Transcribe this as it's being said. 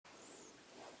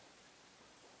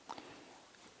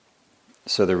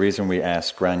So the reason we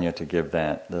asked Grania to give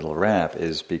that little rap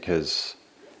is because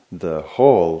the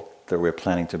hall that we're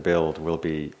planning to build will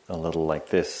be a little like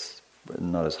this, but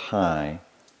not as high.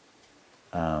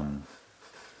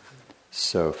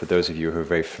 So for those of you who are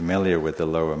very familiar with the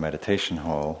lower meditation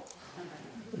hall,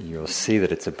 you'll see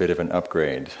that it's a bit of an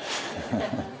upgrade,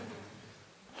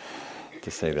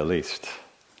 to say the least.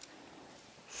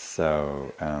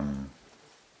 So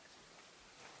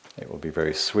it will be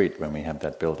very sweet when we have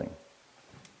that building.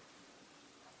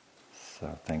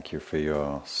 So thank you for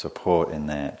your support in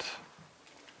that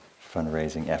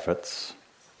fundraising efforts.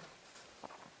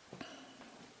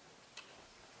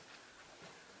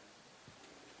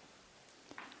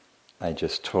 I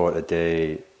just taught a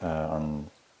day on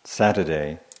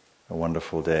Saturday, a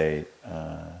wonderful day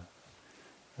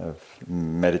of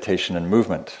meditation and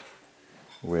movement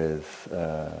with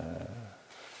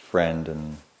friend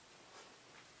and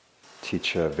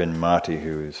teacher Vin Marty,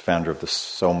 who is founder of the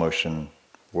Soul Motion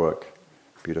work,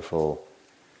 beautiful,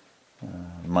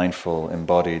 mindful,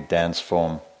 embodied dance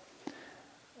form.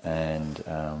 And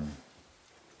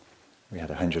we had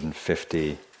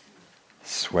 150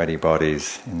 sweaty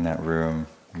bodies in that room,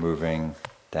 moving,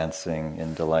 dancing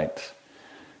in delight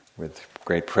with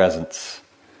great presence.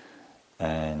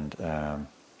 And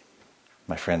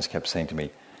my friends kept saying to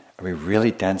me, "Are we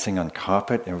really dancing on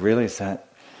carpet? And really, is that?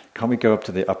 Can't we go up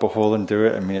to the upper hall and do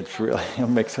it? I mean, it's really it'll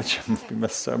make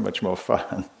so much more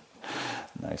fun.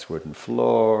 Nice wooden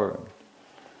floor."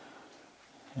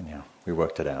 And we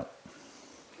worked it out.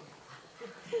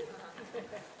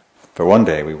 But one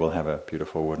day we will have a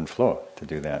beautiful wooden floor to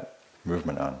do that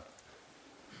movement on.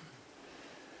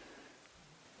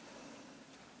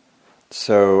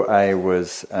 So I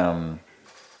was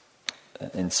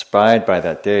inspired by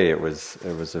that day. It was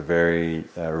a very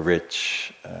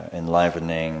rich,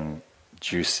 enlivening,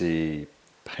 juicy,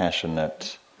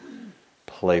 passionate,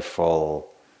 playful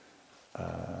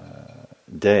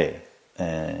day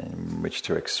in which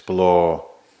to explore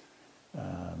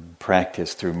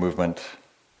practice through movement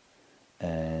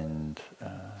and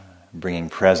bringing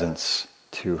presence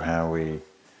to how we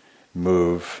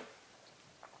move.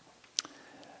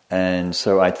 And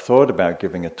so I thought about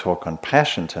giving a talk on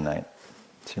passion tonight.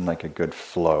 It seemed like a good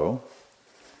flow.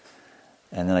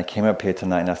 And then I came up here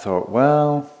tonight and I thought,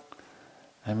 well,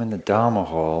 I'm in the Dharma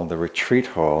hall, the retreat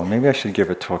hall. Maybe I should give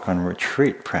a talk on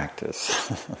retreat practice,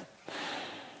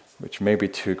 which may be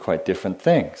two quite different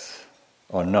things,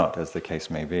 or not, as the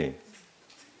case may be.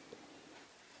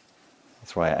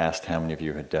 That's why I asked how many of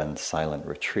you had done silent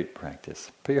retreat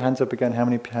practice. Put your hands up again. How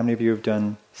many of you have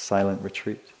done silent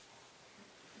retreat?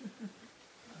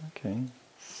 Okay,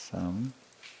 some.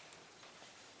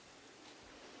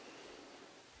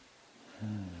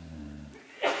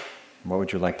 What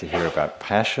would you like to hear about,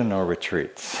 passion or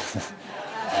retreats?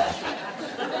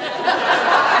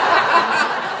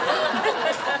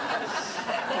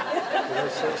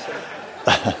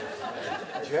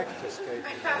 Jack just gave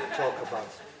a talk about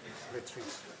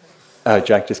retreats.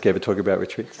 Jack just gave a talk about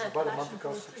retreats? About a month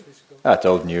ago, 6 weeks ago. That's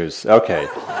old news. Okay.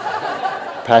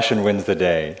 Passion wins the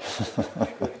day.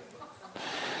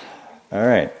 All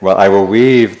right. Well, I will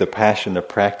weave the passion of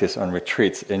practice on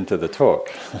retreats into the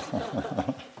talk.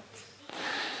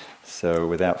 So,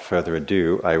 without further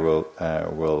ado, I will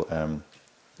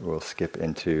skip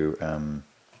into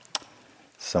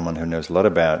someone who knows a lot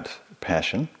about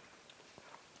passion.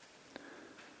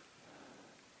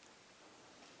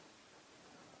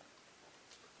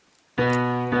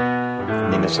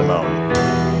 Nina Simone.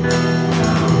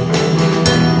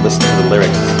 Listen to the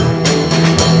lyrics.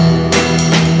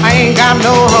 I ain't got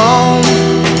no home,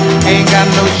 ain't got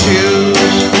no shoes,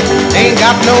 ain't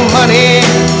got no money,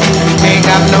 ain't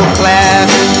got no class,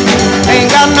 ain't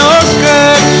got no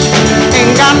skirts,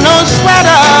 ain't got no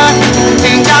sweater,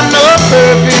 ain't got no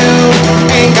perfume,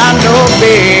 ain't got no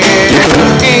bed,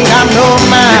 ain't got no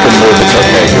mind.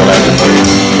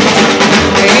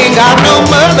 Ain't got no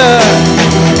mother,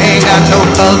 ain't got no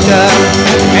culture,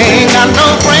 ain't got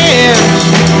no friends,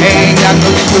 ain't got no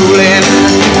schooling,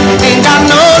 ain't got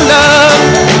no love,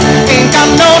 ain't got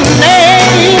no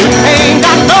name, ain't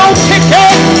got no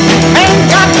ticket, ain't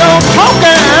got no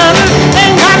token,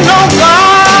 ain't got no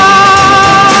God.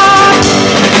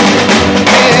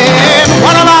 And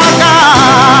what have I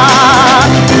got?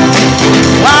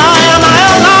 Why am I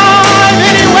alive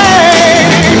anyway?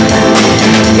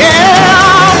 Yeah.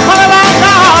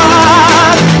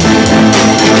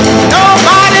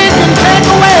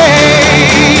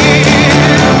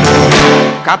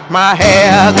 Got my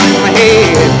hair, got my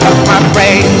head, got my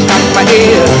brains, got my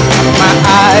ears, got my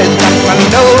eyes, got my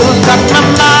nose, got my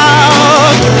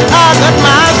mouth, I got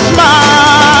my smile.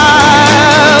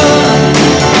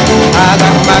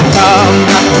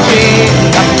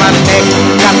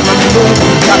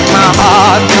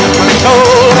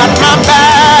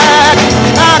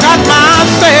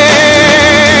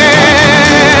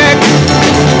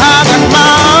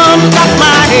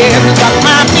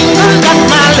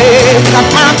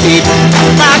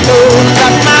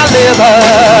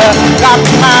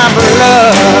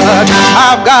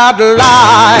 got life.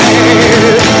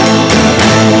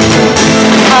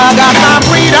 I got my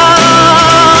freedom.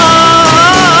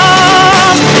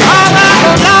 I got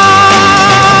life.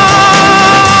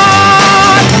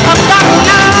 I've got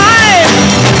life,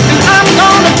 and I'm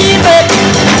gonna keep it.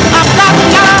 I've got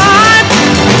life,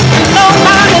 and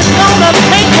nobody's gonna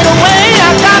take it away.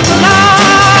 I got life.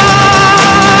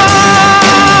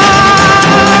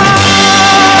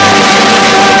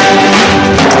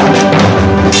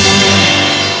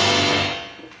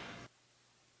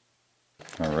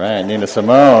 All right, Nina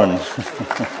Simone.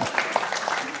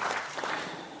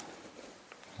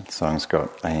 That song's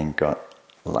got I Ain't Got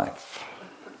Life.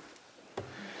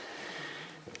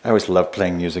 I always love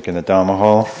playing music in the Dharma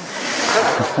hall.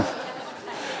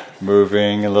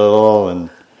 Moving a little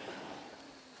and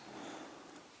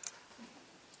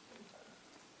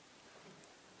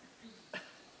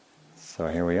so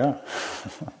here we are.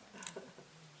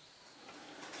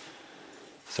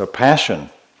 So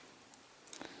passion.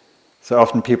 So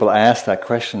often people ask that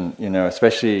question,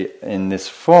 especially in this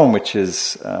form, which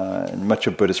is, in much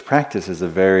of Buddhist practice, is a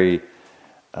very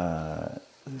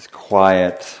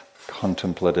quiet,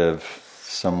 contemplative,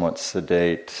 somewhat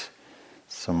sedate,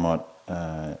 somewhat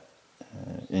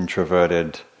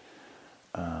introverted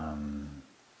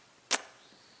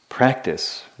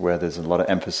practice, where there's a lot of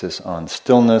emphasis on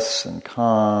stillness and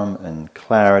calm and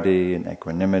clarity and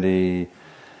equanimity.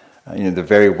 The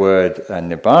very word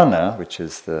nibbana, which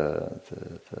is the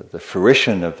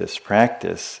fruition of this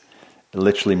practice, it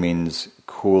literally means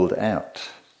cooled out,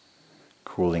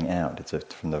 cooling out. It's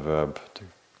from the verb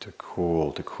to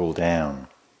cool down,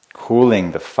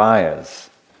 cooling the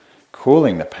fires,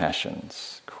 cooling the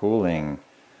passions, cooling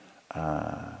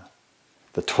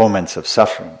the torments of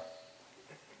suffering.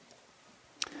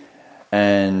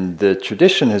 And the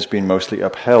tradition has been mostly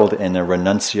upheld in a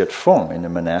renunciate form, in a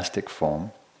monastic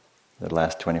form. The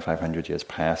last 2,500 years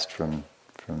passed from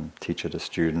teacher to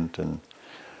student, and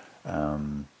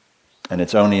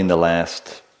it's only in the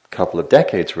last couple of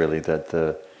decades really that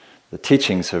the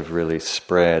teachings have really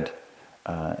spread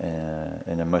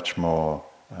in a much more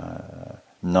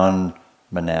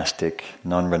non-monastic,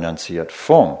 non-renunciate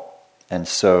form. And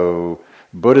so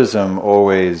Buddhism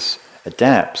always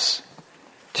adapts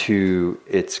to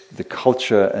the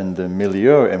culture and the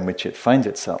milieu in which it finds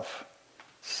itself.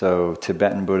 So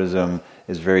Tibetan Buddhism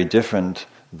is very different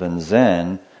than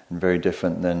Zen, and very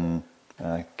different than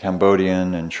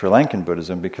Cambodian and Sri Lankan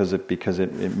Buddhism because it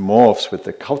morphs with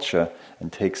the culture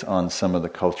and takes on some of the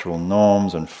cultural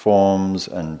norms and forms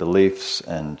and beliefs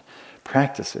and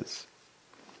practices.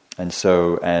 And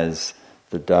so as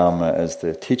the Dharma, as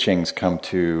the teachings come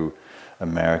to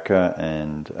America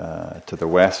and to the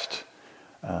West,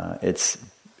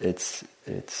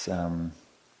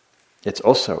 it's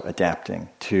also adapting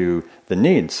to the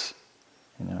needs.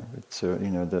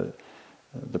 The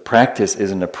practice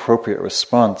is an appropriate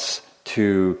response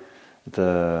to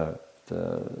the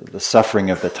suffering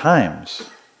of the times,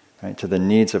 right? To the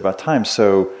needs of our times.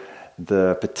 So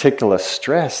the particular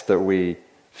stress that we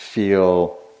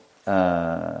feel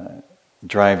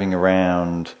driving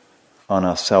around on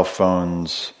our cell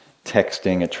phones,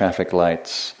 texting at traffic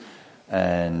lights,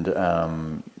 and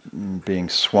being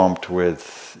swamped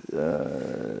with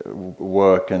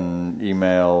work and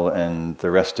email and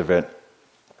the rest of it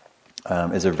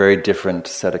is a very different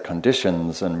set of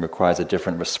conditions and requires a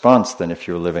different response than if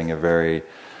you were living a very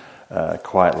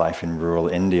quiet life in rural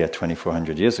India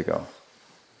 2,400 years ago.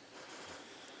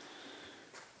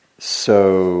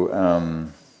 So,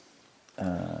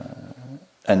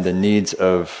 and the needs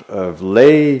of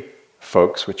lay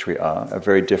folks, which we are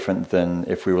very different than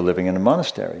if we were living in a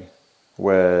monastery,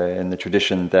 where in the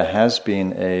tradition there has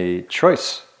been a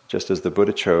choice, just as the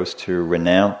Buddha chose to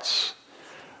renounce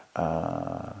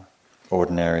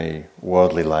ordinary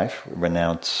worldly life,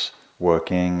 renounce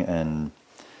working and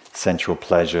sensual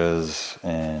pleasures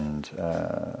and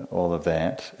all of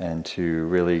that, and to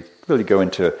really go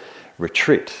into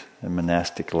retreat. And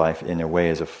monastic life, in a way,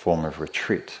 is a form of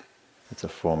retreat. It's a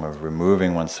form of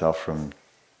removing oneself from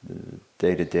the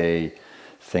day-to-day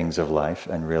things of life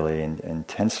and really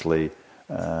intensely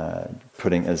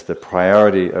putting as the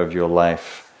priority of your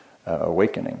life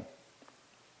awakening,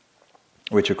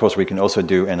 which of course we can also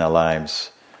do in our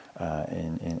lives,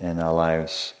 in our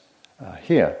lives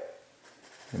here.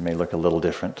 It may look a little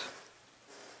different.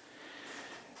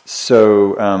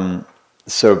 So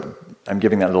I'm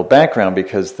giving that little background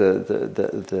because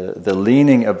the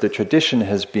leaning of the tradition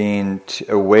has been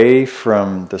away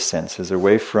from the senses,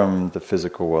 away from the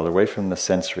physical world, away from the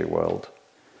sensory world,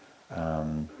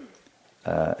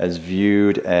 as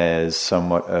viewed as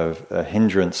somewhat of a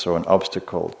hindrance or an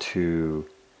obstacle to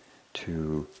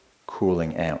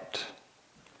cooling out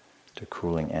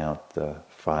the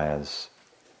fires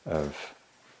of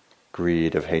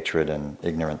greed, of hatred and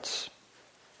ignorance.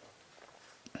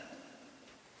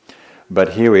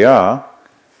 But here we are,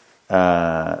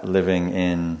 living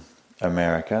in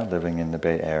America, living in the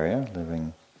Bay Area,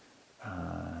 living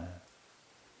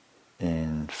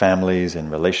in families, in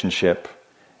relationship,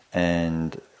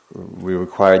 and we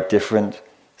require a different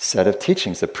set of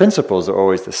teachings. The principles are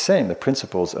always the same. The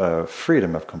principles of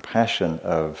freedom, of compassion,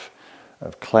 of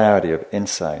clarity, of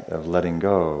insight, of letting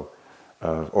go,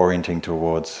 of orienting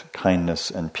towards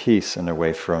kindness and peace and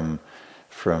away from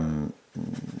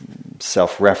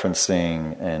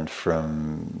self-referencing and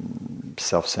from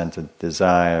self-centered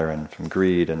desire and from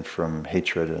greed and from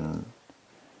hatred and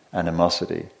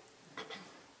animosity.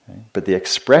 Okay? But the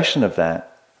expression of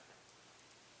that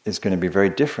is going to be very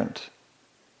different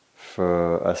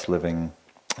for us living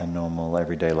a normal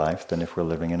everyday life than if we're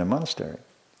living in a monastery.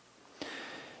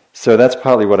 So that's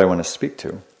partly what I want to speak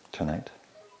to tonight,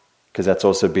 because that's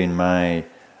also been my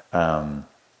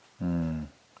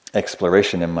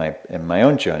exploration in my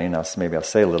own journey, and maybe I'll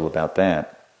say a little about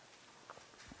that.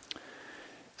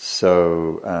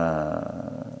 So,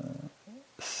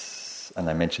 and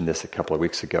I mentioned this a couple of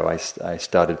weeks ago. I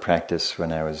started practice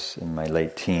when I was in my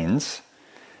late teens,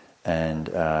 and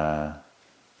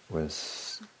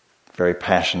was very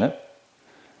passionate,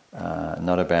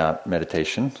 not about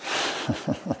meditation,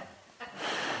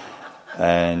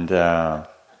 and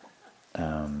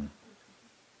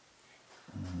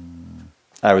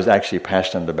I was actually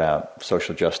passionate about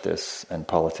social justice and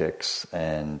politics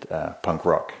and punk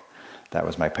rock. That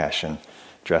was my passion.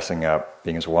 Dressing up,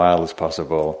 being as wild as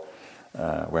possible,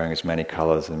 wearing as many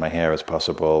colors in my hair as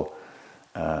possible,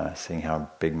 seeing how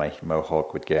big my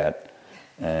mohawk would get,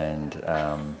 and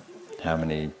how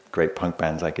many great punk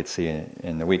bands I could see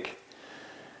in the week.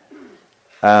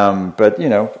 But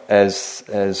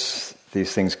as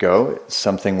these things go,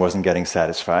 something wasn't getting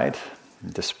satisfied,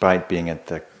 despite being at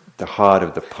the heart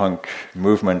of the punk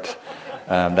movement.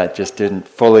 That just didn't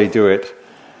fully do it,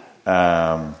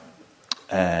 and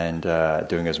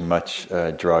doing as much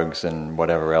drugs and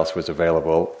whatever else was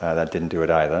available, that didn't do it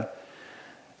either.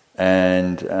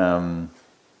 And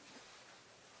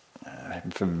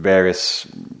for various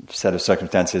set of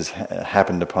circumstances,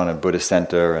 happened upon a Buddhist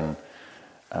center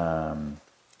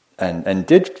and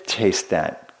did taste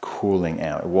that cooling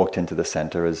out. I walked into the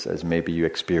center as maybe you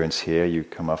experience here. You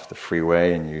come off the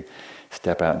freeway and you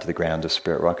step out into the grounds of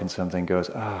Spirit Rock, and something goes,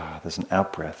 there's an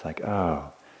out-breath, like,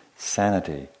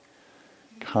 sanity,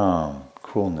 calm,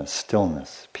 coolness,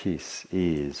 stillness, peace,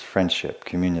 ease, friendship,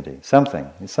 community,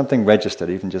 something. It's something registered,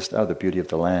 even just, the beauty of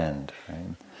the land,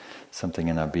 right? Something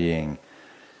in our being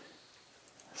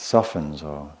softens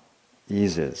or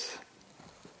eases,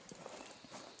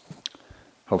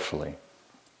 hopefully.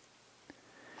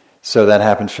 So that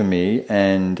happened for me,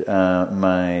 and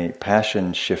my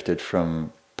passion shifted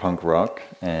from punk rock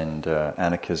and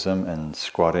anarchism and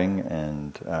squatting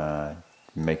and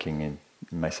making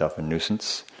myself a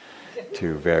nuisance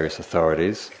to various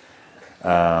authorities,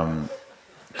 to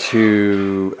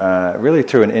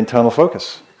an internal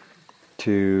focus,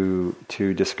 to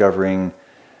discovering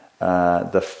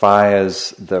the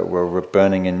fires that were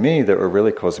burning in me that were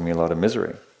really causing me a lot of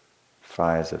misery.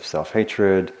 Fires of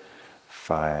self-hatred,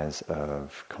 fires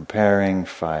of comparing,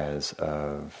 fires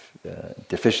of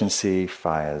deficiency,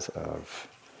 fires of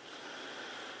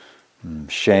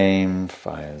shame,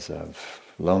 fires of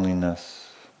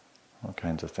loneliness, all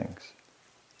kinds of things.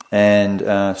 And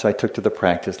so I took to the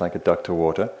practice like a duck to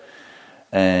water,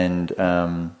 and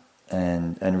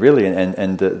really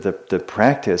the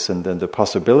practice and the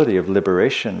possibility of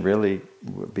liberation really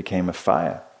became a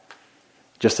fire,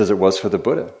 just as it was for the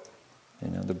Buddha.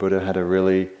 The Buddha had a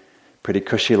really pretty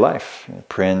cushy life,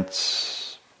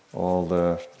 prince, all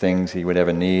the things he would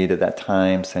ever need at that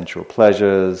time, sensual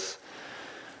pleasures,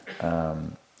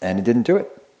 and he didn't do it.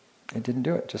 He didn't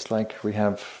do it. Just like we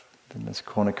have in this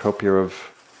cornucopia of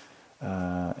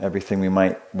everything we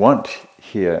might want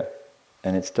here,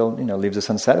 and it still, leaves us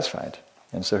unsatisfied.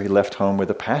 And so he left home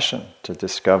with a passion to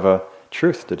discover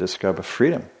truth, to discover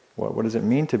freedom. What does it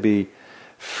mean to be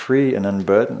free and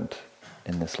unburdened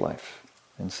in this life?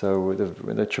 And so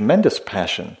with a tremendous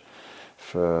passion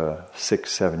for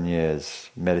 6-7 years,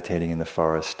 meditating in the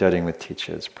forest, studying with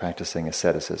teachers, practicing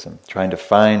asceticism, trying to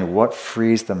find what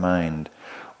frees the mind,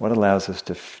 what allows us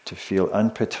to feel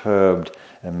unperturbed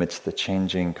amidst the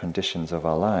changing conditions of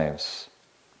our lives.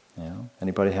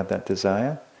 Anybody have that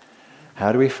desire?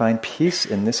 How do we find peace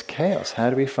in this chaos?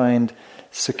 How do we find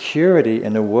security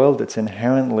in a world that's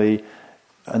inherently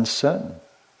uncertain?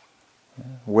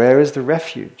 Where is the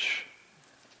refuge?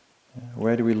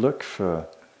 Where do we look for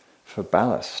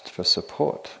ballast, for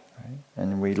support? Right?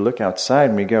 And we look outside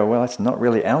and we go, well, it's not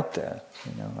really out there.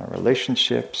 Our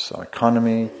relationships, our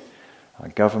economy, our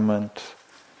government,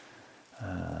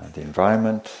 the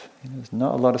environment. There's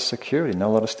not a lot of security, not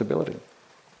a lot of stability.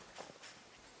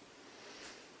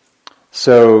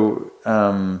 So,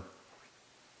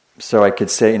 so I could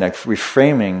say,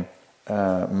 reframing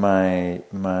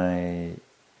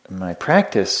my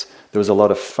practice, there was a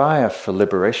lot of fire for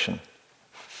liberation,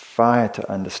 fire to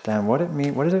understand what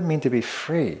does it mean to be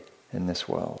free in this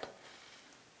world?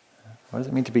 What does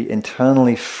it mean to be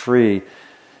internally free,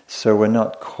 so we're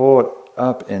not caught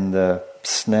up in the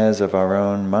snares of our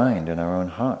own mind and our own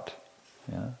heart?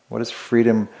 What is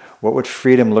freedom? What would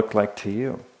freedom look like to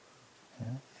you?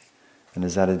 And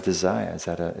is that a desire? Is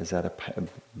that a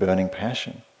burning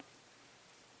passion?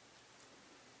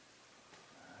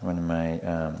 One of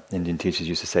my Indian teachers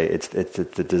used to say, it's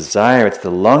the desire, it's the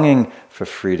longing for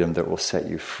freedom that will set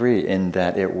you free, in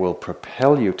that it will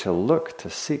propel you to look, to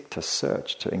seek, to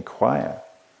search, to inquire.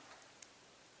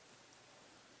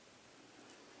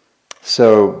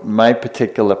 So my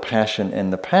particular passion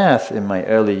in the path in my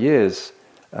early years,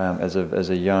 as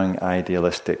a young,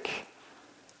 idealistic,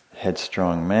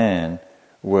 headstrong man,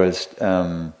 was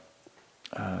to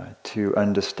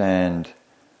understand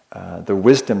the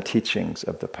wisdom teachings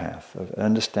of the path,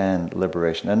 understand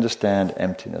liberation, understand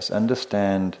emptiness,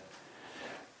 understand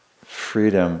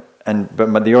freedom.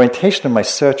 But the orientation of my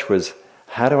search was,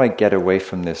 how do I get away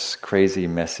from this crazy,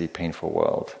 messy, painful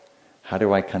world? How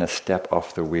do I kind of step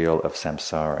off the wheel of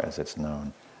samsara, as it's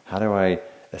known? How do I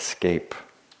escape?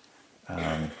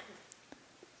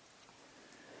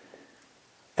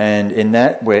 And in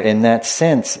that way, in that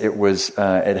sense,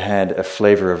 it had a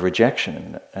flavor of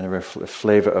rejection and a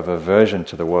flavor of aversion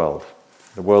to the world.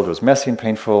 The world was messy and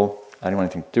painful. I didn't want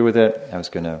anything to do with it. I was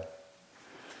going to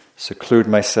seclude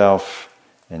myself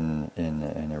in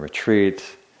a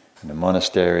retreat, in a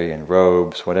monastery, in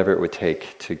robes, whatever it would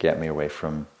take to get me away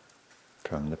from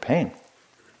the pain.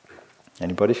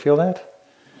 Anybody feel that?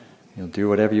 You'll do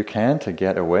whatever you can to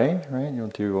get away, right? You'll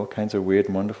do all kinds of weird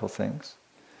and wonderful things.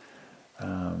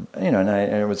 And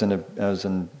I was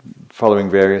in following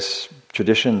various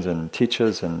traditions and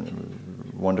teachers,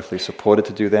 and wonderfully supported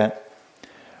to do that.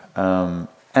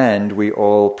 And we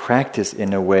all practice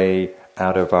in a way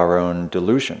out of our own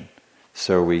delusion.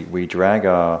 So we drag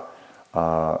our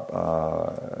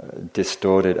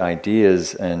distorted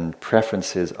ideas and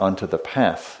preferences onto the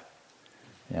path.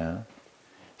 Yeah.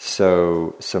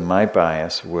 So my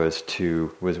bias was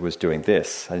doing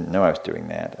this. I didn't know I was doing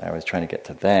that. I was trying to get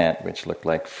to that, which looked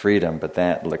like freedom, but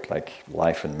that looked like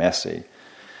life and messy.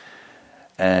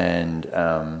 And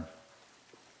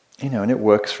and it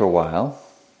works for a while.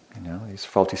 These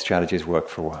faulty strategies work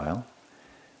for a while.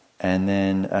 And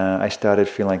then I started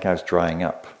feeling like I was drying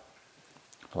up,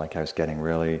 like I was getting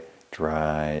really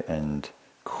dry and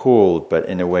cooled, but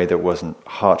in a way that wasn't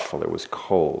heartful. It was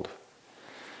cold.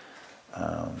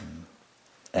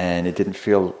 And it didn't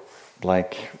feel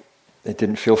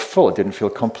full, it didn't feel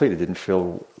complete, it didn't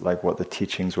feel like what the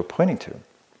teachings were pointing to.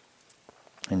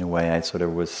 In a way, I sort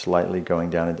of was slightly going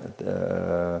down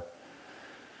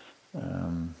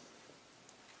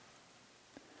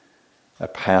a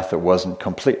path that wasn't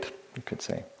complete, you could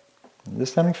say. Is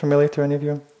this sounding familiar to any of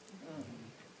you?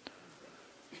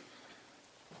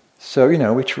 So,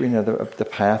 the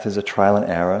path is a trial and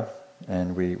error,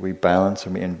 and we balance,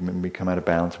 and we come out of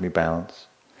balance, and we balance.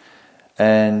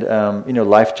 And,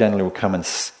 life generally will come and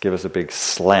give us a big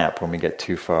slap when we get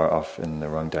too far off in the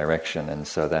wrong direction. And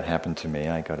so that happened to me.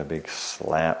 I got a big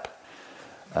slap,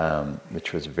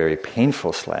 which was a very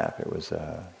painful slap. It was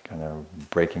a kind of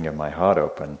breaking of my heart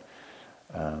open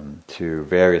to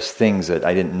various things that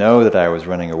I didn't know that I was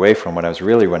running away from. What I was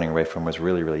really running away from was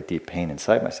really, really deep pain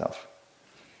inside myself,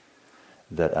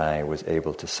 that I was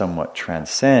able to somewhat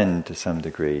transcend to some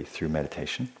degree through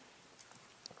meditation.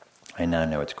 I now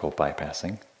know it's called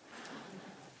bypassing.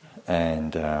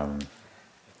 And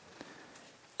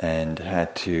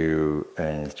had to,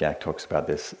 and as Jack talks about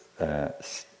this,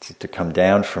 to come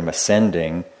down from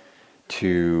ascending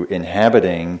to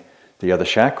inhabiting the other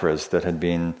chakras that had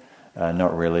been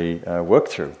not really worked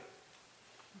through,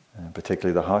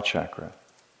 particularly the heart chakra.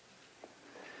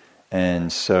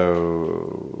 And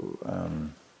so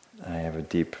I have a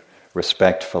deep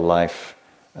respect for life,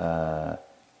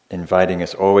 inviting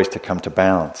us always to come to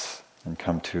balance and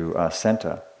come to our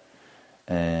center.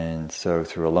 And so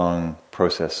through a long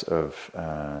process of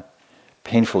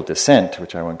painful descent,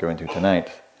 which I won't go into tonight,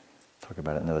 talk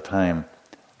about it another time,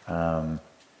 I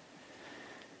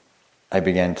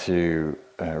began to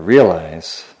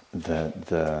realize that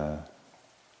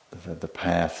the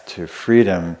path to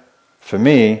freedom, for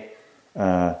me,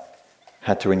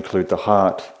 had to include the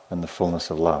heart and the fullness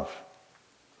of love.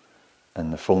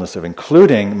 And the fullness of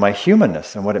including my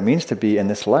humanness and what it means to be in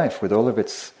this life with all of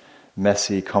its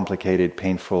messy, complicated,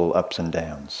 painful ups and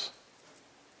downs.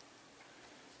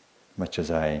 Much as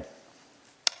I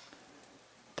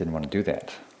didn't want to do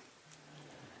that.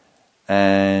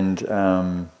 And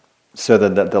so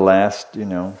that the last,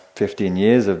 15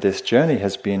 years of this journey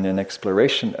has been an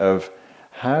exploration of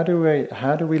how do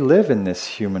we live in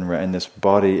this in this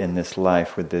body, in this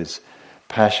life, with these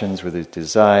passions, with these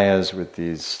desires, with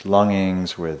these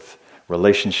longings, with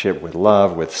relationship, with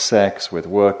love, with sex, with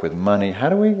work, with money. How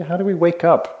do we wake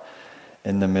up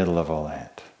in the middle of all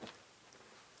that?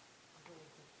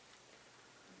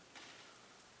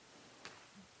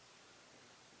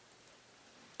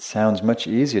 It sounds much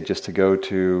easier just to go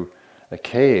to a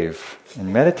cave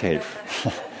and meditate,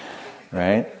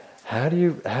 right? How do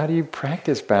you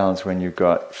practice balance when you've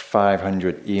got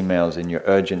 500 emails in your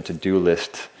urgent to-do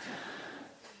list,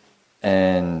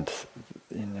 and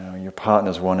your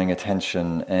partner's wanting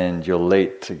attention, and you're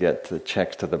late to get the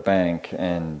checks to the bank,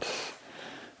 and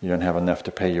you don't have enough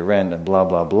to pay your rent, and blah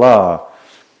blah blah?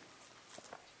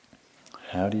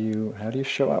 How do you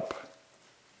show up?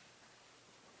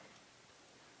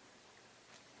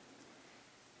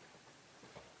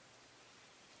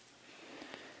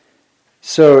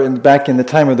 So, back in the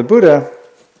time of the Buddha,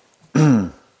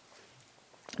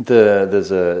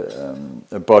 there's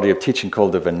a body of teaching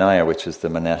called the Vinaya, which is the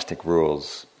monastic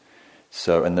rules.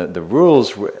 So, and the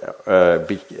rules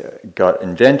got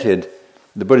invented.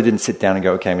 The Buddha didn't sit down and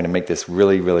go, okay, I'm going to make this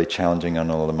really, really challenging on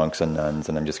all the monks and nuns,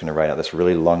 and I'm just going to write out this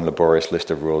really long, laborious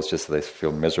list of rules just so they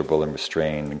feel miserable and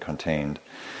restrained and contained.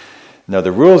 No,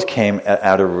 the rules came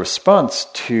out of a response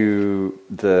to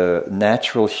the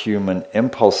natural human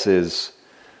impulses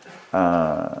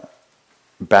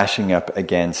bashing up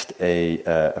against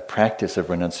a practice of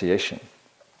renunciation.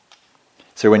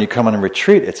 So when you come on a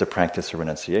retreat, it's a practice of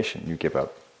renunciation. You give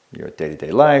up your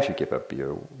day-to-day life, you give up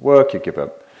your work, you give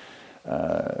up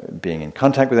being in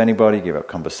contact with anybody, you give up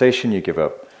conversation, you give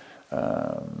up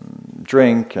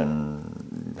drink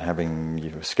and having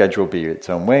your schedule be its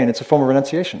own way, and it's a form of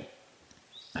renunciation.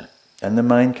 And the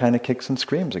mind kind of kicks and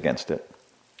screams against it,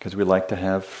 because we like to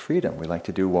have freedom. We like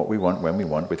to do what we want, when we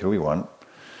want, with who we want.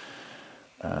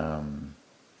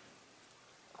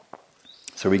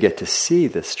 So we get to see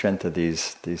the strength of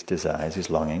these desires, these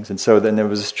longings. And so then it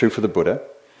was true for the Buddha.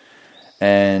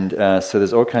 And so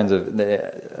there's all kinds of,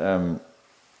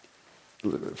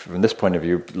 from this point of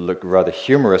view, look rather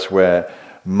humorous, where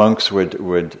monks would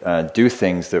do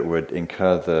things that would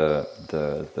incur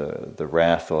the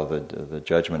wrath or the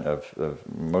judgment of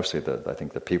mostly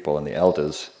the people and the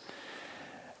elders,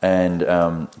 and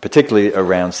particularly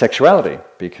around sexuality,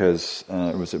 because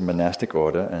it was a monastic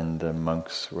order, and the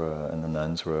monks and the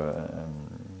nuns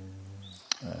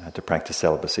had to practice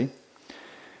celibacy,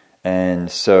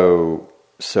 and so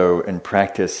in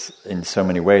practice, in so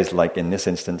many ways, like in this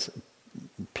instance,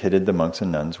 pitted the monks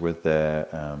and nuns with their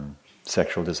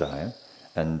sexual desire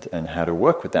and how to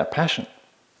work with that passion.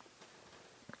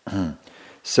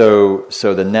 So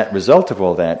the net result of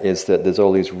all that is that there's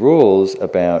all these rules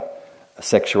about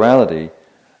sexuality,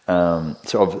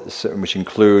 which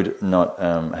include not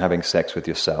having sex with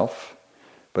yourself,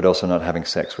 but also not having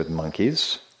sex with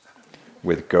monkeys,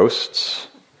 with ghosts,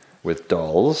 with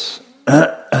dolls,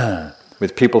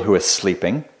 with people who are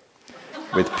sleeping,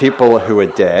 with people who are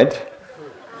dead,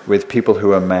 with people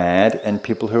who are mad, and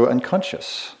people who are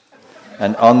unconscious.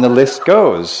 And on the list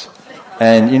goes.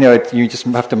 And, you just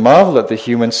have to marvel at the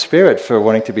human spirit for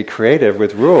wanting to be creative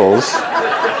with rules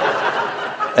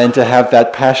and to have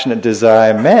that passionate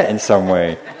desire met in some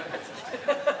way.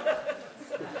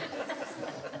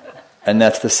 And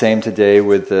that's the same today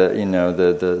with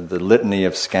the litany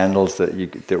of scandals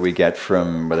that we get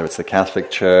from, whether it's the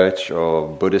Catholic Church or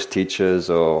Buddhist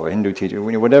teachers or Hindu teachers,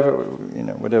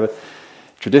 whatever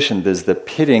tradition. There's the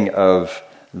pitting of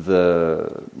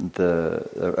of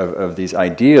these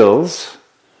ideals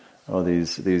or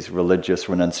these religious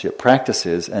renunciate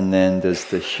practices, and then there's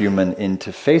the human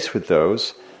interface with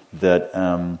those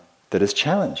that is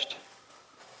challenged.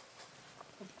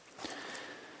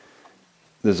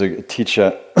 There's a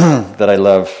teacher that I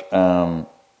love,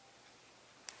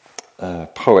 a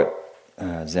poet,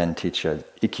 Zen teacher,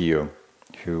 Ikkyu,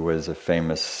 who was a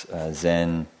famous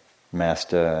Zen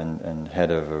master and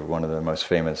head of one of the most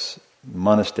famous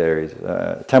monasteries,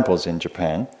 temples in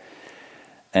Japan.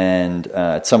 And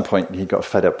at some point he got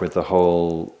fed up with the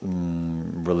whole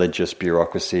religious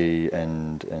bureaucracy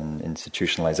and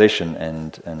institutionalization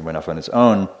and went off on his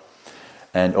own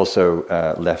and also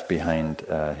left behind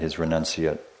his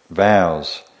renunciate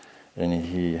vows. And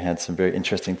he had some very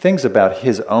interesting things about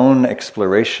his own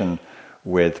exploration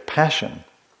with passion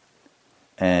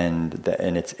and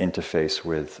its interface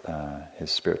with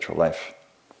his spiritual life.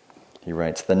 He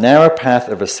writes, "The narrow path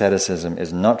of asceticism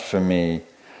is not for me.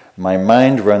 My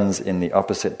mind runs in the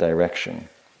opposite direction.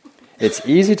 It's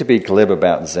easy to be glib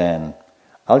about Zen.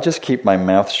 I'll just keep my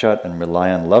mouth shut and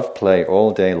rely on love play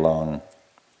all day long."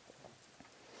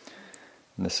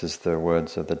 And this is the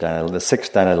words of the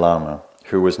sixth Dalai Lama,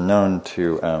 who was known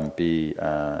to be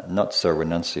not so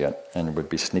renunciate and would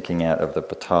be sneaking out of the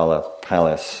Patala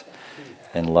Palace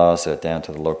in Lhasa down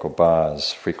to the local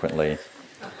bars frequently.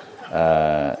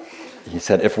 He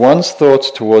said, "If one's thoughts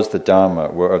towards the Dharma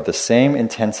were of the same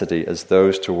intensity as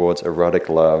those towards erotic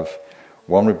love,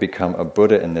 one would become a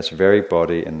Buddha in this very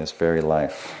body, in this very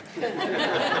life."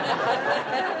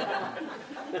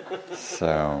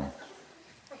 So,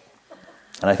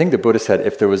 and I think the Buddha said,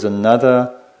 if there was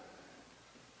another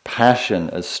passion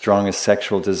as strong as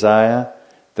sexual desire,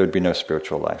 there would be no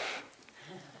spiritual life.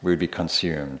 We would be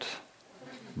consumed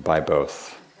by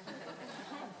both.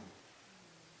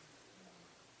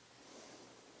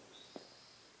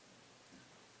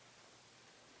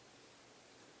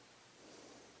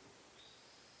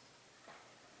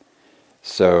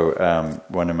 So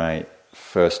one of my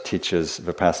first teachers,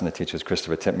 Vipassana teachers,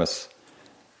 Christopher Titmus,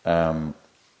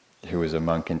 who was a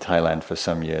monk in Thailand for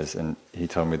some years, and he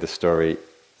told me the story.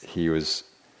 He used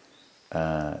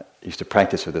to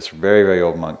practice with this very, very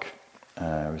old monk.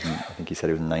 I think he said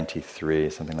he was 93,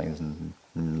 something like this,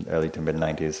 in early to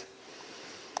mid-90s.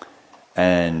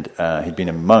 And he'd been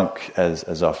a monk,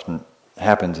 as often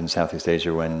happens in Southeast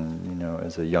Asia when,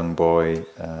 as a young boy,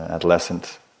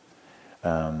 adolescent,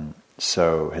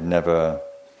 so had never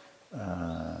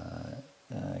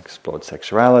explored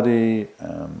sexuality,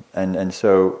 and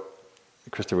so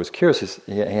Christopher was curious.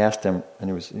 He asked him,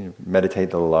 and he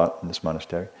meditated a lot in this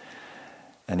monastery,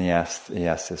 and he asked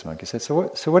this monk. He said, "So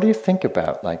what do you think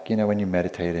about, when you're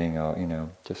meditating, or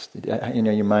just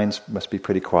your mind must be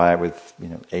pretty quiet with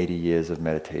 80 years of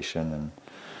meditation,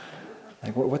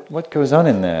 and what goes on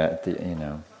in there,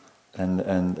 And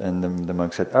the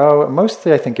monk said, "Oh,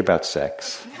 mostly I think about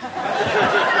sex."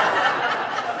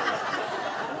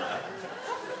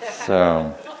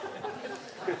 So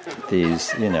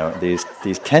these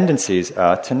tendencies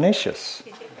are tenacious.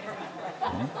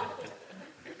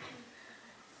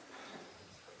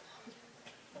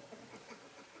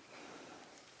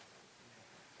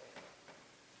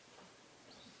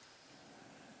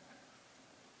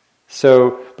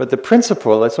 So, but the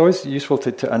principle, it's always useful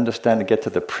to understand and get to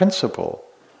the principle.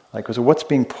 Because what's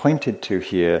being pointed to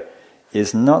here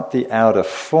is not the outer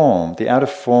form. The outer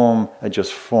form are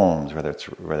just forms, whether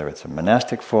it's a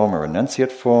monastic form, a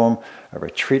renunciate form, a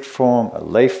retreat form, a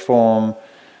lay form.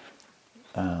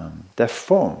 They're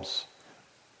forms.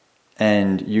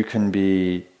 And you can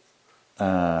be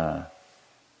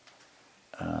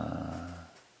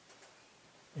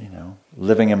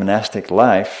living a monastic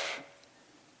life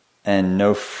and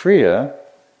no freer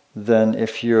than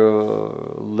if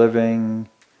you're living,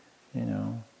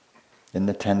 in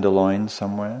the Tenderloin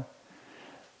somewhere.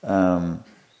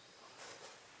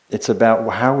 It's about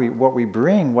what we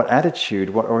bring, what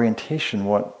attitude, what orientation,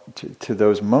 to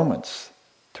those moments,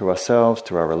 to ourselves,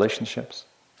 to our relationships.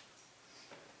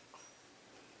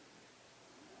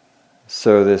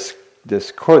 So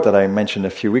this quote that I mentioned a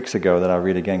few weeks ago that I'll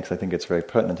read again because I think it's very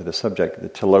pertinent to the subject. The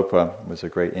Tilopa was a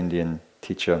great Indian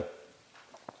teacher,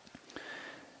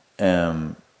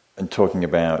 and talking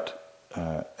about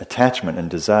attachment and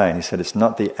desire. And he said, it's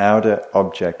not the outer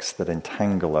objects that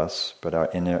entangle us, but our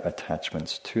inner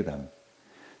attachments to them.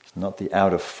 It's not the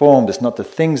outer form, it's not the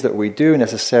things that we do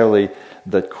necessarily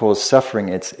that cause suffering,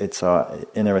 it's our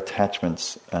inner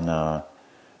attachments and our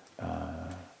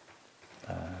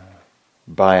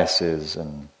biases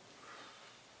and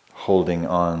holding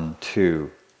on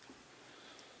to.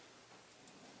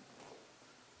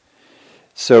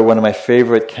 So one of my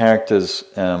favorite characters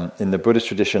in the Buddhist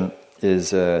tradition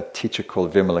is a teacher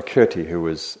called Vimalakirti, who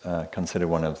was considered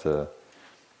one of the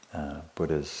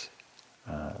Buddha's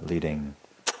leading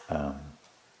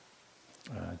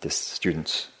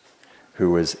students, who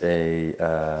was a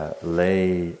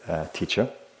lay teacher,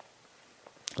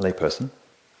 lay person,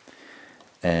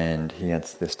 and he had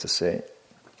this to say.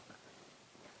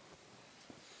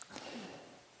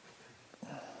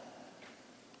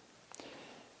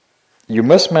 You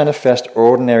must manifest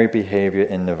ordinary behavior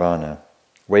in nirvana,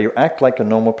 where you act like a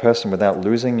normal person without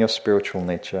losing your spiritual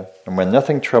nature, and where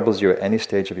nothing troubles you at any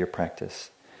stage of your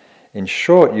practice. In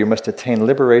short, you must attain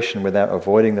liberation without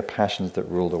avoiding the passions that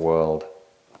rule the world.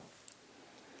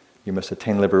 You must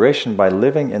attain liberation by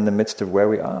living in the midst of where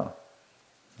we are.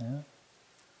 Yeah?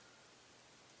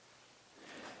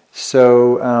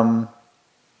 So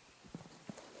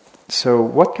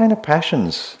what kind of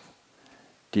passions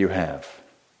do you have?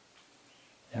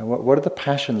 Yeah, what are the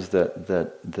passions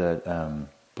that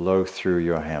blow through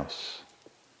your house?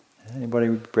 Anybody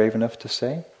brave enough to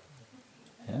say?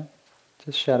 Yeah,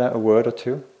 just shout out a word or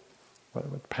two.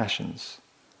 What passions?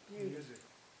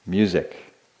 Music.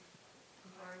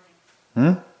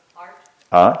 Art.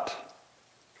 Art.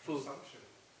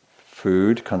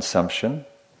 Food. Consumption.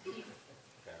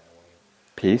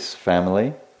 Peace.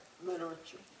 Family.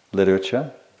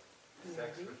 Literature.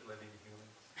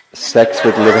 Sex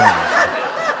with living humans.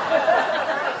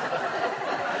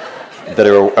 That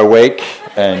are awake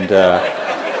and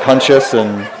conscious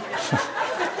and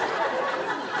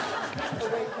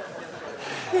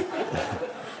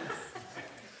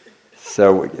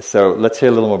so let's hear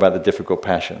a little more about the difficult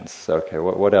passions. So, okay,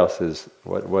 what else is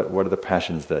what are the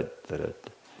passions that are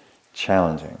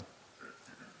challenging?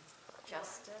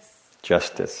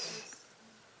 Justice.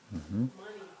 Mm-hmm.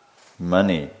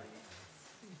 Money.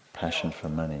 Passion for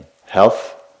money.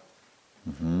 Health.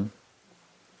 Mm-hmm.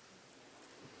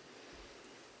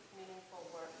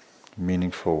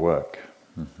 Meaningful work.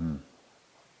 Mm-hmm.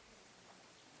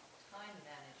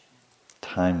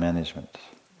 Time management.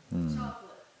 Mm.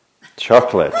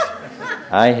 Chocolate.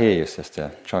 I hear you,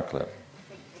 sister. Chocolate.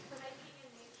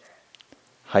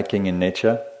 Hiking in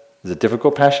nature. Is it a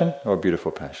difficult passion or a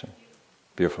beautiful passion?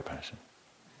 Beautiful passion.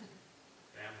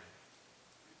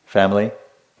 Family.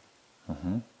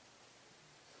 Mm-hmm.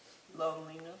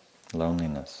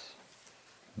 Loneliness.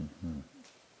 Mm-hmm.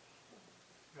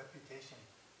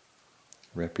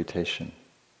 Reputation.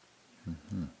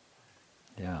 Mm-hmm.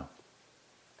 Yeah.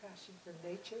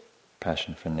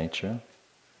 Passion for nature.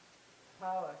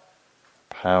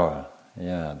 Power.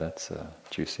 Yeah, that's a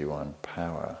juicy one.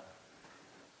 Power,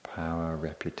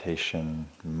 reputation,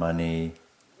 money,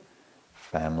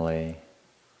 family.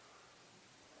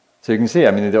 So you can see,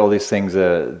 I mean, all these things,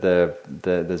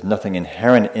 there's nothing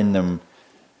inherent in them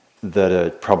that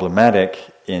are problematic,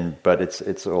 but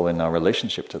it's all in our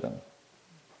relationship to them.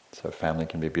 So family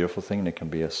can be a beautiful thing, and it can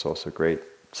be a source of great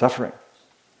suffering.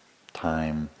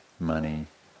 Time, money,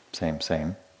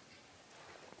 same.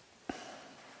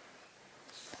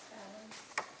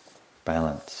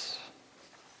 Balance.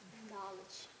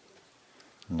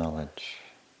 Knowledge.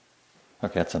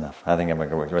 Okay, that's enough. I think I'm going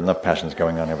to go. There are enough passions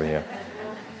going on over here.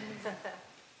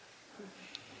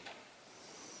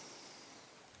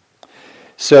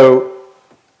 So,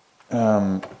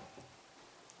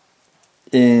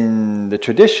 in the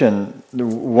tradition,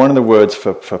 one of the words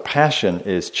for passion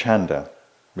is chanda,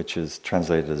 which is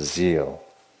translated as zeal.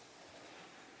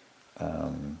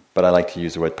 But I like to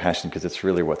use the word passion because it's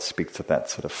really what speaks to that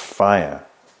sort of fire.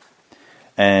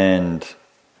 And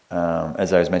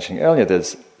as I was mentioning earlier,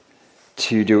 there's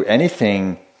to do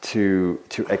anything, to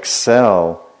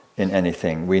excel in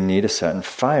anything, we need a certain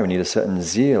fire, we need a certain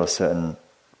zeal, a certain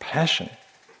passion.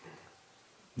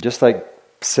 Just like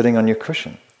sitting on your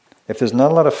cushion. If there's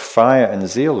not a lot of fire and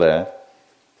zeal there,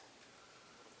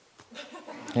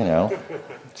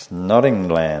 it's nodding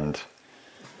land.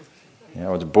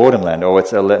 It's boredom land. Oh,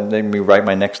 it's let me write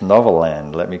my next novel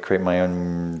land. Let me create my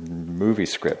own movie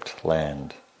script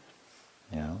land.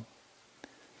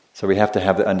 So we have to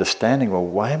have the understanding, well,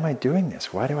 why am I doing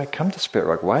this? Why do I come to Spirit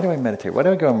Rock? Why do I meditate? Why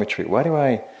do I go on retreat? Why do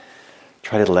I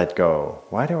try to let go?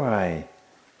 Why do I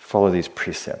follow these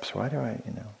precepts? Why do I,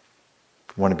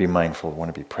 want to be mindful,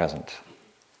 want to be present?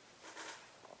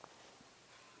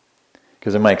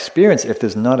 Because in my experience, if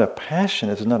there's not a passion,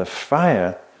 if there's not a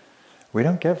fire, we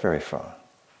don't get very far.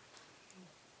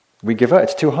 We give up.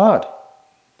 It's too hard.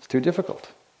 It's too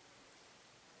difficult.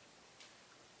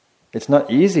 It's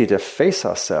not easy to face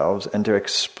ourselves and to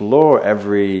explore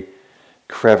every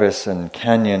crevice and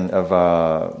canyon of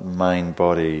our mind,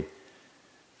 body,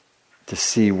 to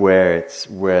see where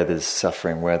there's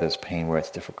suffering, where there's pain, where it's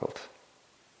difficult.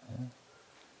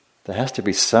 There has to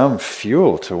be some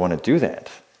fuel to want to do that.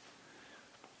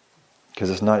 Because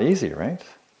it's not easy, right?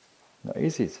 Not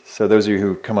easy. So those of you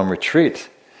who come on retreat,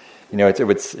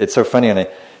 it's so funny, and I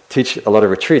teach a lot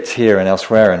of retreats here and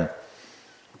elsewhere, and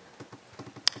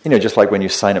just like when you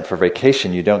sign up for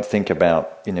vacation, you don't think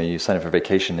about, you sign up for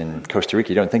vacation in Costa Rica,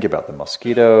 you don't think about the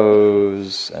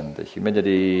mosquitoes and the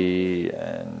humidity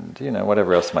and,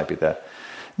 whatever else might be there.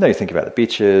 No, you think about the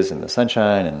beaches and the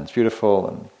sunshine and it's beautiful.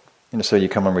 And, so you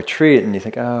come on retreat and you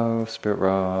think, oh, Spirit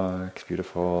Rock, it's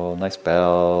beautiful, nice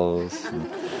bells, and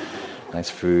nice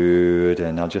food,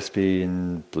 and I'll just be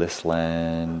in bliss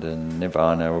land, and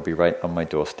nirvana will be right on my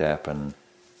doorstep. And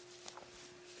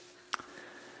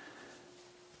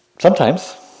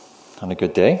Sometimes, on a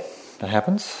good day, that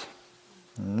happens.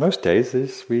 Most days,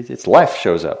 it's life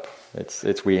shows up.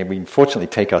 We fortunately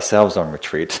take ourselves on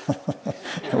retreat.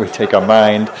 We take our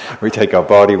mind, we take our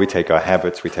body, we take our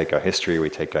habits, we take our history,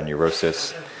 we take our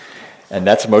neurosis. And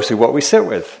that's mostly what we sit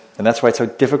with. And that's why it's so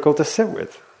difficult to sit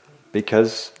with.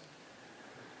 Because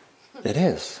it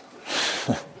is.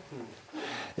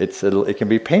 It can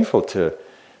be painful to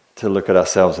look at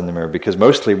ourselves in the mirror, because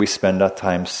mostly we spend our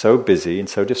time so busy and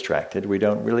so distracted, we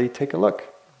don't really take a look.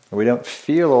 We don't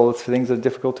feel all the things that are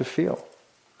difficult to feel.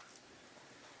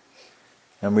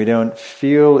 And we don't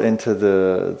feel into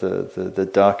the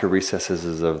darker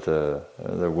recesses of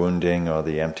the wounding or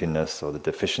the emptiness or the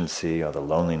deficiency or the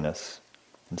loneliness.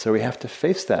 And so we have to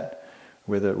face that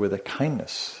with a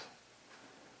kindness.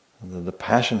 The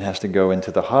passion has to go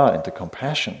into the heart, into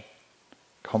compassion.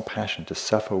 Compassion, to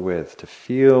suffer with, to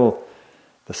feel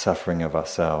the suffering of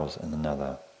ourselves and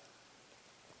another.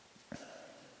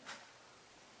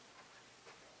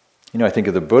 I think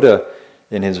of the Buddha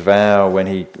in his vow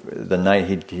when the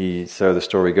night he so the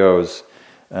story goes,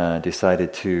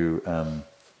 decided to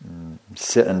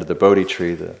sit under the Bodhi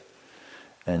tree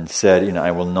and said, I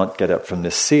will not get up from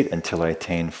this seat until I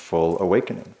attain full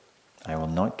awakening. I will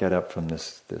not get up from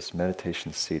this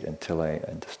meditation seat until I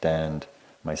understand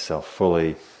myself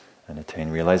fully and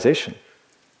attain realization.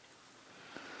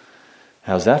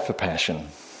 How's that for passion?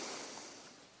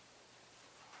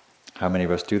 How many of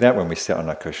us do that when we sit on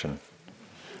our cushion?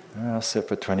 I'll sit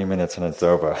for 20 minutes and it's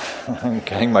over. I'm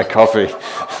getting my coffee.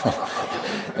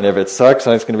 And if it sucks,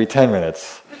 it's going to be 10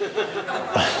 minutes.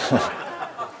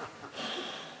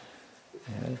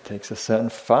 It takes a certain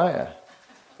fire.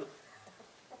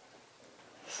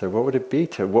 So what would it be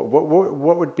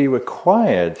what would be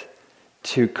required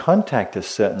to contact a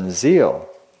certain zeal,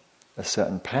 a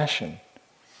certain passion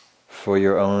for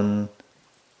your own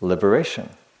liberation?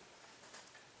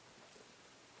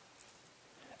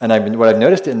 And what I've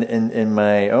noticed in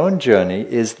my own journey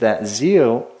is that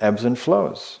zeal ebbs and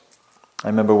flows. I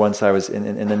remember once I was in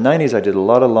the 90s. I did a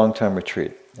lot of long-term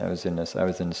retreat. I was in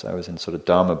sort of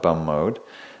Dharma bum mode,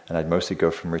 and I'd mostly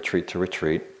go from retreat to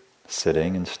retreat,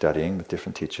 sitting and studying with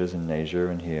different teachers in Asia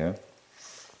and here.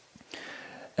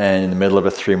 And in the middle of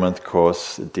a 3-month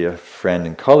course, a dear friend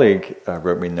and colleague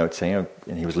wrote me a note saying,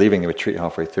 and he was leaving the retreat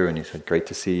halfway through, and he said, "Great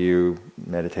to see you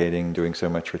meditating, doing so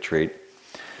much retreat.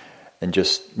 And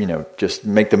just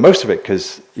make the most of it,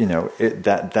 because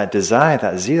that desire,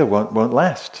 that zeal won't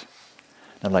last."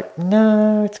 And I'm like,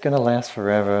 no, it's going to last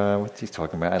forever. What's he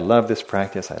talking about? I love this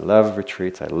practice. I love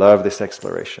retreats. I love this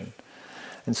exploration.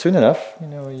 And soon enough,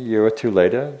 a year or two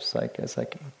later, it's like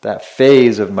that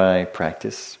phase of my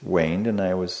practice waned, and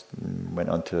I went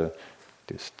on to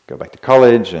go back to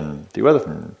college and do other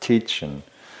things, teach,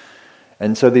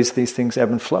 and so these things ebb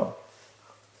and flow.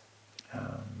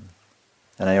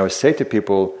 And I always say to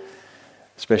people,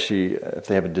 especially if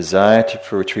they have a desire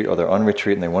for retreat or they're on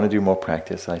retreat and they want to do more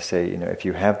practice, I say, if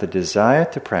you have the desire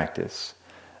to practice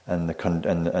and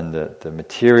the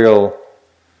material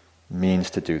means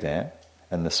to do that,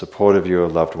 and the support of your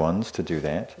loved ones to do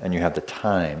that, and you have the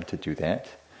time to do that,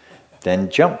 then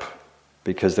jump,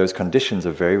 because those conditions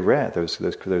are very rare. Those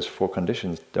 4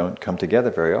 conditions don't come together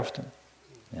very often.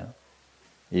 Yeah,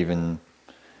 even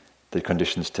the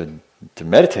conditions to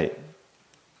meditate.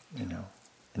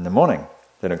 In the morning,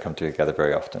 they don't come together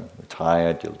very often. You're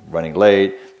tired, you're running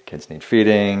late, kids need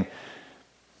feeding,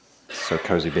 it's so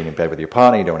cozy being in bed with your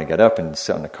partner, you don't want to get up and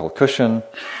sit on a cold cushion.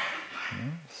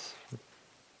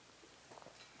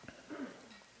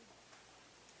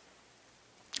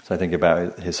 So I think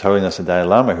about His Holiness the Dalai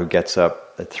Lama, who gets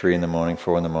up at 3 in the morning,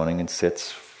 4 in the morning, and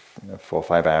sits 4 or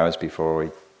 5 hours before he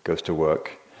goes to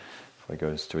work, before he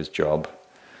goes to his job.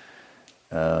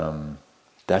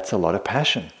 That's a lot of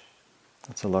passion.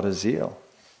 That's a lot of zeal.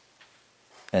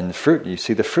 And the fruit, you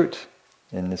see the fruit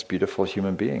in this beautiful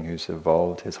human being who's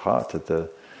evolved his heart at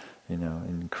the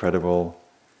incredible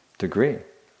degree.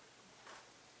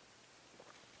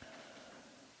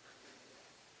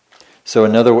 So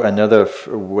another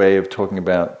way of talking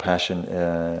about passion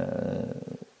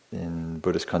in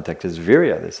Buddhist context is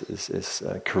virya. This is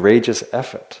courageous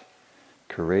effort,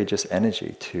 courageous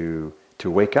energy to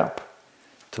wake up,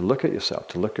 to look at yourself,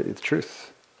 to look at the truth.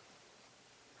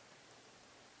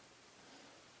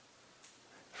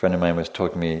 A friend of mine was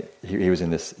talking to me, he was in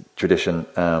this tradition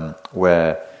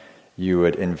where you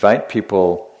would invite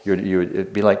people,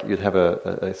 it'd be like you'd have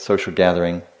a social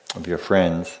gathering of your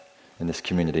friends in this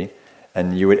community,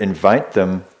 and you would invite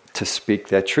them to speak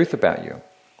their truth about you.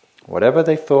 Whatever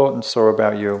they thought and saw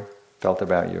about you, felt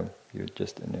about you, you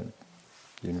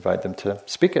invite them to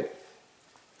speak it.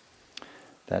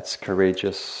 That's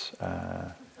courageous. How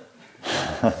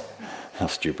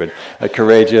stupid. A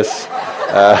courageous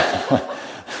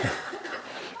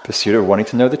pursuit of wanting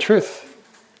to know the truth.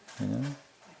 You know?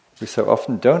 We so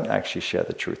often don't actually share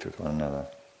the truth with one another.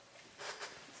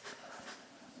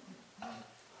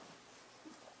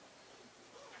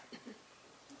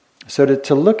 So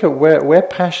to look at where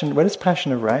does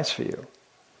passion arise for you?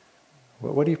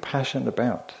 What are you passionate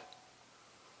about?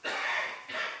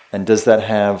 And does that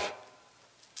have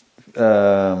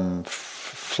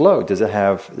flow? Does it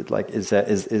have does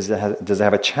it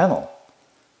have a channel?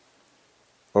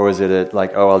 Or is it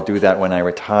like, oh, I'll do that when I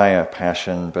retire,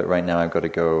 passion, but right now I've got to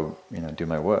go, do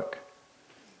my work?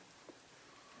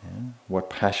 Yeah? What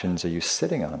passions are you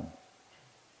sitting on?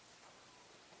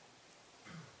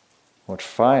 What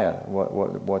fire?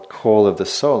 What call of the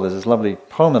soul? There's this lovely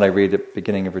poem that I read at the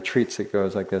beginning of retreats. It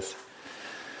goes like this.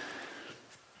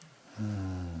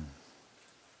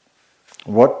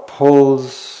 What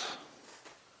pulls...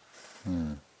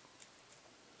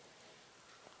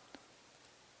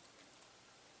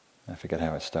 I forget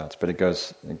how it starts, but it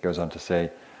goes on to say,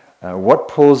 what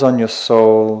pulls on your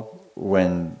soul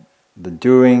when the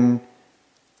doing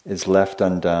is left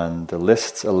undone, the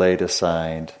lists are laid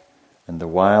aside, and the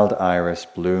wild iris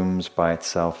blooms by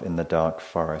itself in the dark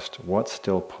forest? What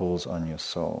still pulls on your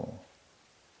soul?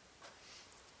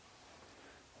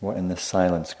 What in the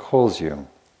silence calls you?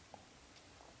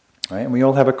 Right? And we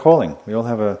all have a calling. We all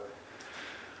have a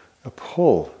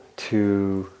pull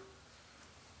to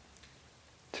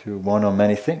one or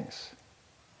many things.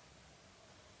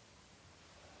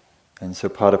 And so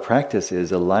part of practice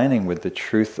is aligning with the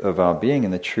truth of our being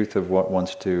and the truth of what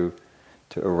wants to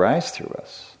arise through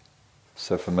us.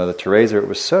 So for Mother Teresa it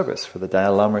was service, for the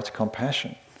Dalai Lama it's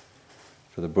compassion,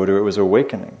 for the Buddha it was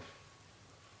awakening,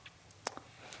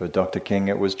 for Dr. King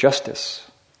it was justice.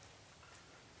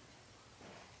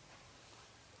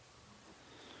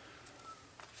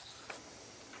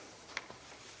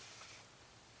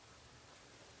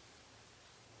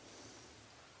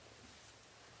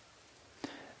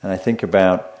 And I think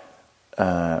about,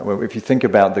 if you think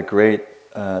about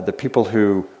the people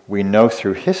who we know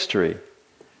through history,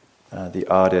 the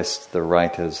artists, the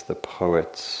writers, the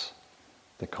poets,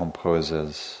 the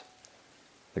composers,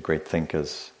 the great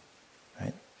thinkers,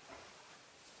 right?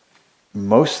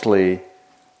 Mostly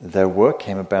their work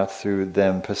came about through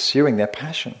them pursuing their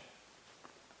passion.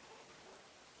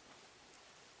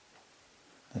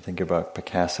 I think about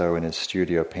Picasso in his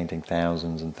studio painting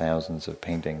thousands and thousands of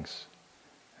paintings.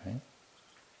 Right?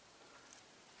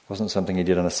 It wasn't something he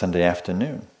did on a Sunday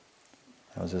afternoon.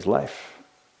 That was his life.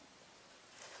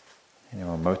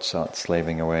 Or Mozart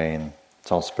slaving away in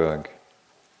Salzburg.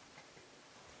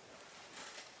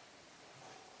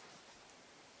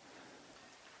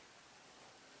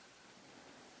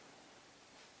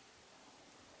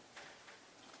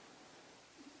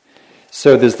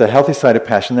 So there's the healthy side of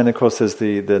passion, then of course there's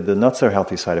the not so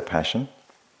healthy side of passion,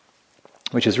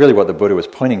 which is really what the Buddha was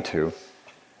pointing to,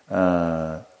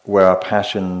 where our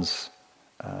passions,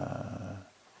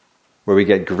 where we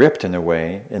get gripped in a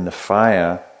way, in the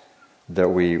fire, that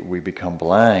we become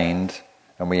blind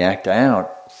and we act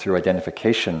out through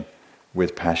identification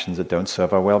with passions that don't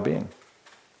serve our well-being.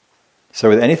 So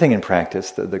with anything in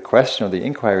practice, the question or the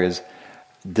inquiry is,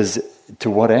 to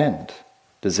what end?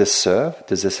 Does this serve?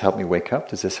 Does this help me wake up?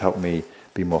 Does this help me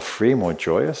be more free, more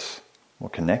joyous, more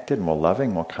connected, more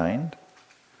loving, more kind?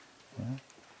 Yeah.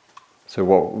 So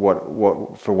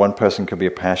what for one person could be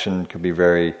a passion, could be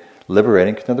very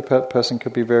liberating, another person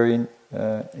could be very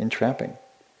entrapping.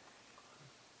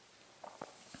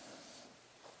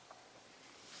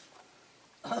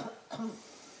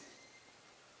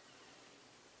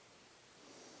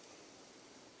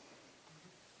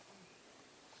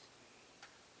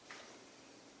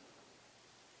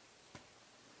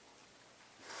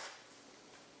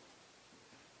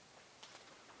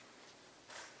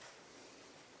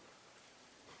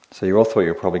 So you all thought you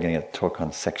were probably going to talk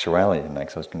on sexuality tonight,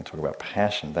 because I was going to talk about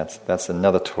passion. That's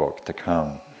another talk to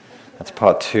come. That's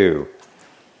part 2.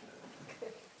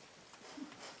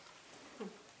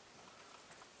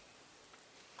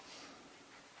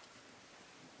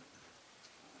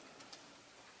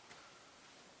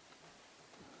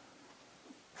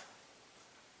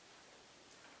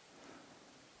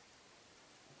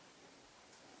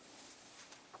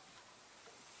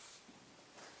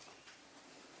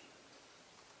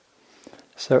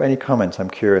 So any comments? I'm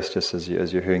curious, just as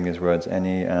you're hearing these words,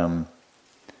 any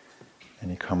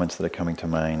comments that are coming to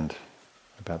mind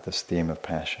about this theme of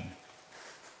passion?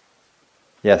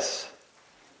 Yes?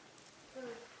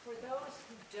 For those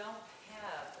who don't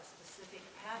have a specific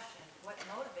passion, what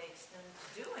motivates them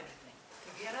to do anything,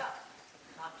 to get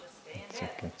not just stay in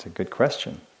bed. It's a good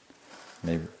question.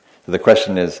 Maybe the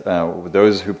question is,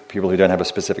 people who don't have a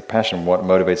specific passion, what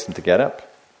motivates them to get up?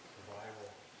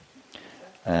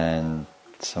 And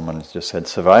someone just said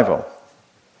survival,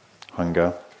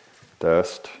 hunger,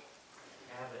 thirst,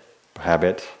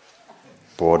 habit,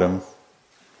 boredom,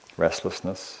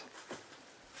 restlessness,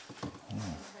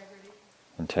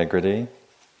 integrity,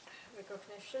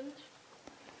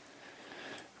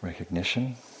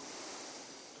 recognition,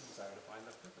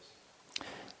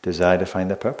 desire to find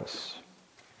their purpose.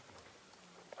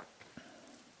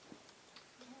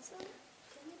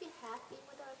 Can you be happy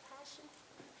without passion?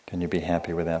 Can you be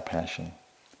happy without passion?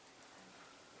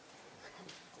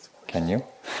 Can you?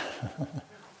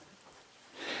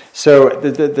 So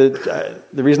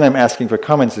the reason I'm asking for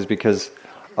comments is because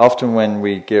often when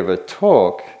we give a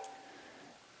talk,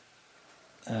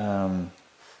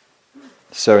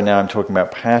 so now I'm talking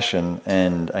about passion,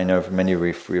 and I know for many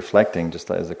reflecting,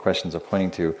 just as the questions are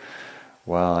pointing to,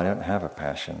 well, I don't have a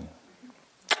passion,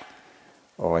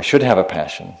 or I should have a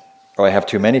passion, or I have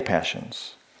too many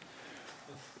passions.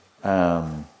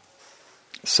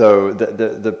 So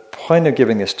the point of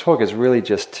giving this talk is really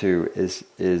just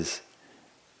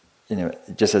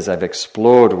just as I've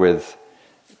explored with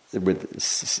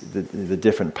the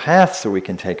different paths that we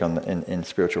can take on in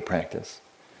spiritual practice.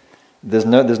 There's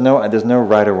no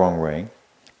right or wrong way.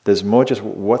 There's more just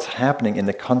what's happening in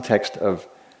the context of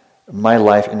my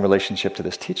life in relationship to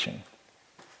this teaching.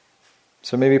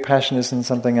 So maybe passion isn't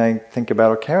something I think about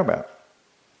or care about.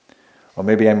 Or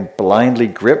maybe I'm blindly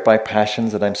gripped by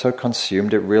passions that I'm so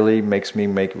consumed it really makes me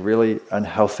make really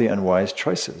unhealthy, unwise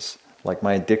choices. Like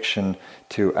my addiction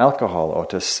to alcohol, or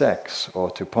to sex, or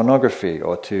to pornography,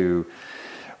 or to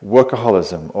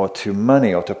workaholism, or to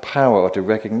money, or to power, or to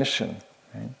recognition.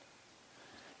 Right?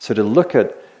 So to look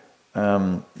at,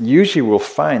 usually we'll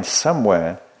find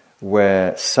somewhere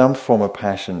where some form of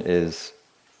passion is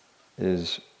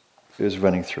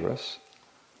running through us.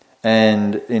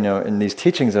 And, in these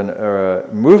teachings are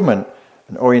a movement,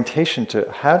 an orientation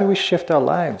to how do we shift our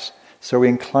lives so we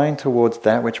incline towards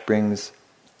that which brings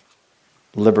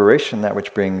liberation, that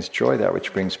which brings joy, that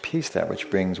which brings peace, that which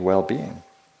brings well-being.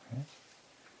 Right?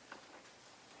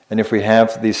 And if we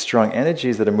have these strong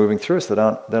energies that are moving through us that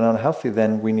aren't healthy,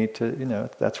 then we need to,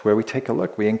 that's where we take a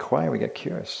look, we inquire, we get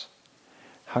curious.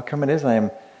 How come it is I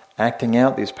am acting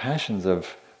out these passions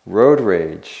of road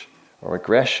rage, or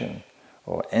aggression,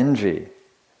 or envy,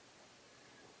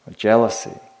 or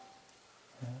jealousy,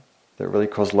 that really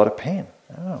cause a lot of pain?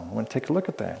 I want to take a look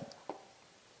at that.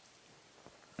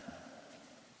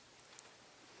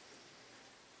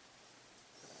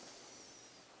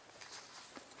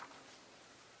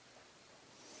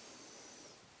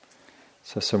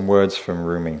 So some words from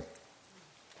Rumi,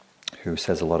 who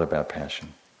says a lot about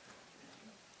passion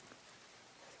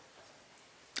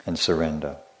and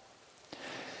surrender.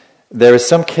 There is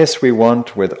some kiss we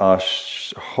want with our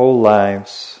whole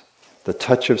lives, the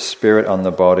touch of spirit on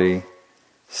the body.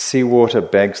 Seawater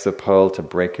begs the pearl to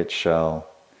break its shell,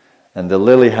 and the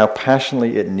lily how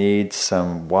passionately it needs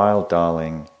some wild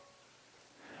darling.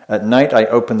 At night I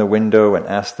open the window and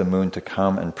ask the moon to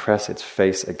come and press its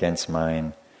face against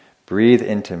mine. Breathe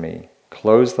into me,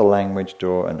 close the language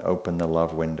door and open the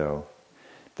love window.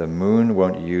 The moon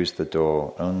won't use the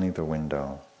door, only the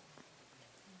window.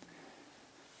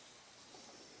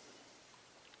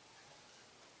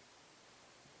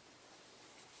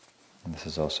 And this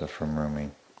is also from Rumi.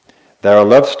 There are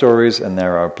love stories and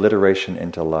there are obliteration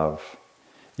into love.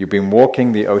 You've been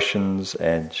walking the ocean's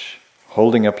edge,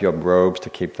 holding up your robes to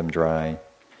keep them dry.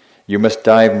 You must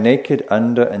dive naked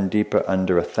under and deeper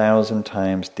under 1,000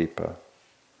 times deeper.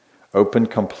 Open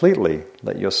completely,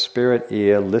 let your spirit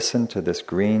ear listen to this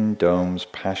green dome's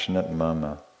passionate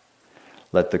murmur.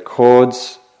 Let the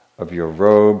cords of your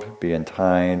robe be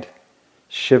untied.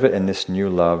 Shiver in this new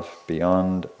love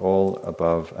beyond all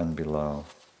above and below.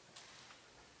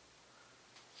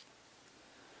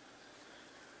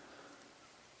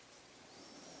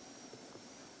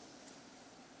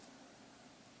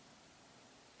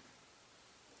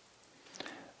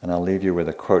 And I'll leave you with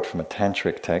a quote from a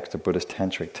tantric text, a Buddhist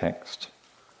tantric text.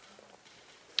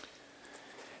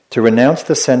 To renounce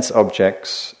the sense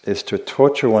objects is to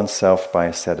torture oneself by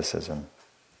asceticism.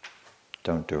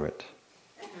 Don't do it.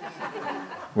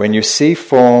 When you see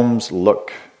forms,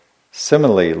 look.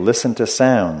 Similarly, listen to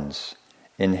sounds.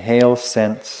 Inhale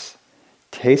scents.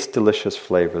 Taste delicious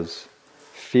flavors.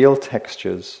 Feel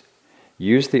textures.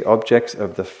 Use the objects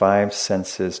of the 5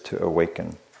 senses to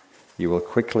awaken. You will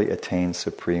quickly attain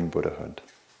supreme Buddhahood.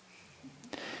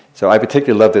 So I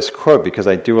particularly love this quote because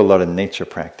I do a lot of nature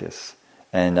practice.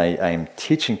 And I'm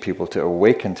teaching people to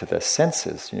awaken to their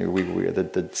senses.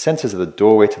 The senses are the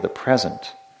doorway to the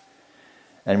present.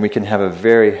 And we can have a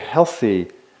very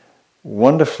healthy,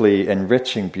 wonderfully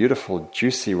enriching, beautiful,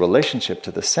 juicy relationship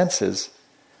to the senses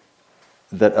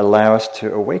that allow us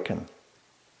to awaken.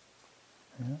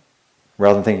 Yeah?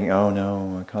 Rather than thinking, oh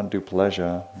no, I can't do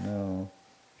pleasure. No.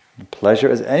 Pleasure,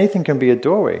 as anything, can be a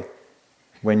doorway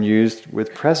when used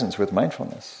with presence, with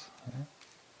mindfulness. Yeah?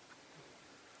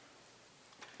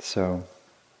 So,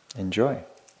 enjoy.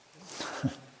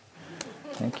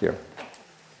 Thank you.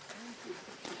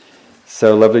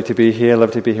 So lovely to be here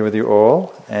with you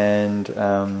all. And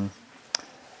a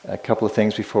couple of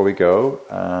things before we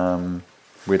go.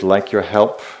 We'd like your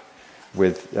help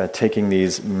with taking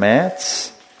these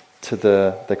mats to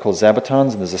they're called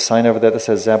zabatons, and there's a sign over there that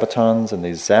says zabatons, and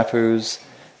these zapus.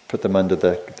 Put them under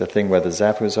the thing where the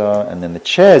zapus are. And then the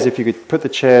chairs, if you could put the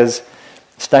chairs,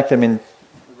 stack them in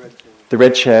the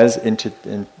red chairs in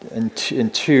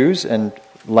twos and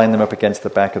line them up against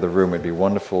the back of the room. Would be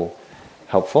wonderful,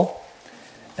 helpful.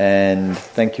 And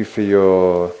thank you for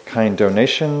your kind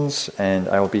donations, and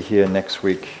I will be here next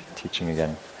week teaching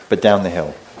again, but down the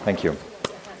hill. Thank you.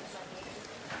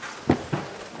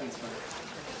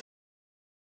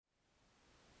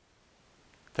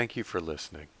 Thank you for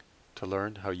listening. To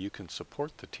learn how you can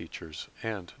support the teachers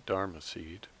and Dharma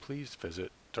Seed, please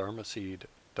visit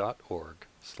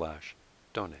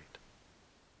dharmaseed.org/donate.